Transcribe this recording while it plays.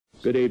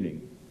Good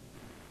evening.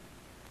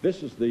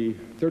 This is the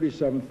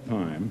 37th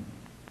time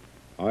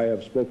I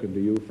have spoken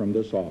to you from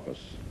this office,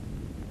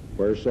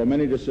 where so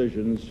many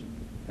decisions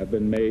have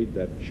been made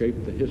that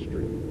shape the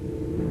history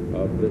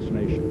of this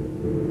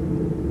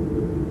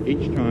nation.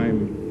 Each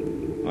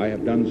time I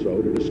have done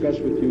so to discuss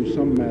with you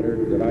some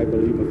matter that I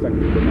believe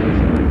affected the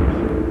nation's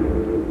interests.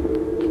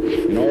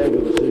 In all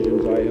the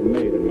decisions I have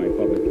made in my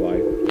public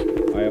life,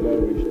 I have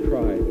always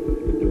tried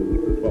to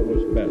do what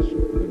was best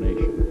for the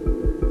nation.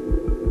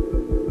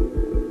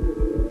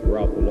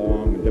 Throughout the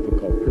long and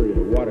difficult period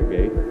of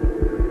Watergate,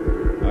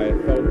 I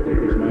have felt it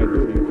was my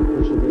duty to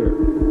persevere,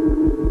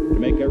 to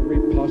make every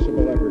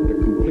possible effort to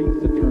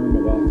complete the term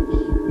of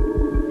office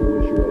to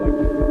which you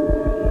elected.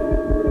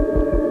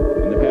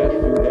 In the past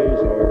few days,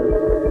 however,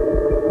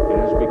 it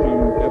has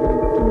become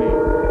evident to me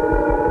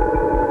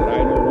that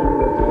I no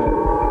longer have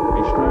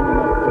a strong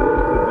enough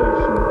political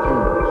base in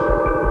Congress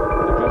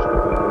to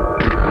justify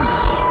continuing.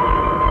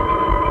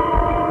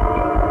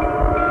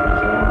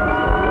 As long as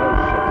there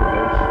was such a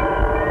base,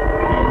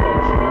 I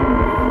felt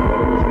strongly that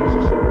it was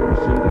necessary to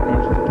see the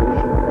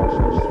Constitution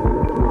process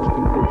through to its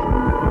conclusion.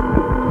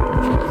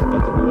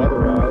 That to do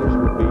otherwise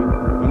would be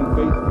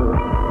unfaithful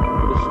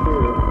to the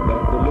spirit of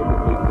that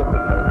deliberately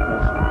difficult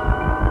process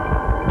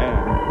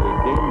and a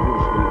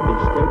dangerously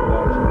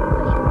destabilizing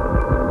precedent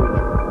for the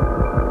future.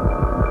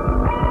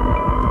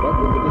 But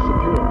with the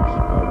disappearance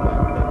of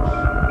that base,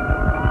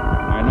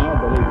 I now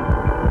believe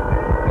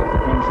that the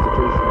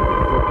constitutional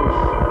purpose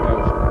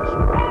has been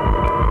served,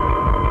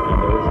 and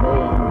there is no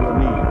longer a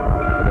need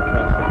for the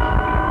process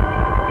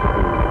to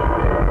be prolonged.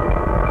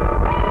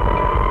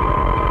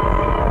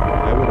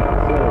 I would have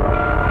preferred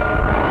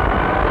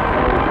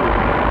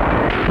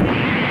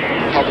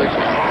Public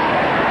life.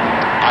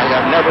 I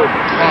have never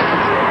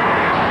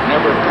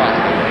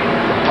profited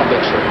from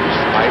public service.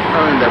 I've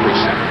earned every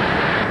cent.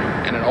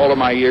 And in all of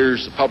my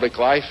years of public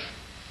life,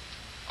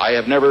 I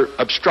have never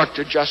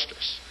obstructed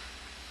justice.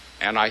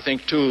 And I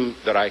think, too,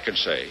 that I can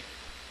say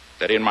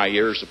that in my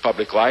years of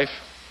public life,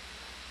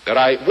 that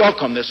I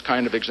welcome this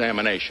kind of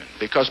examination,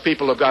 because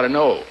people have got to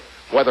know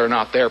whether or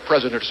not their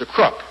president is a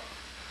crook.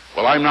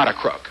 Well, I'm not a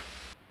crook.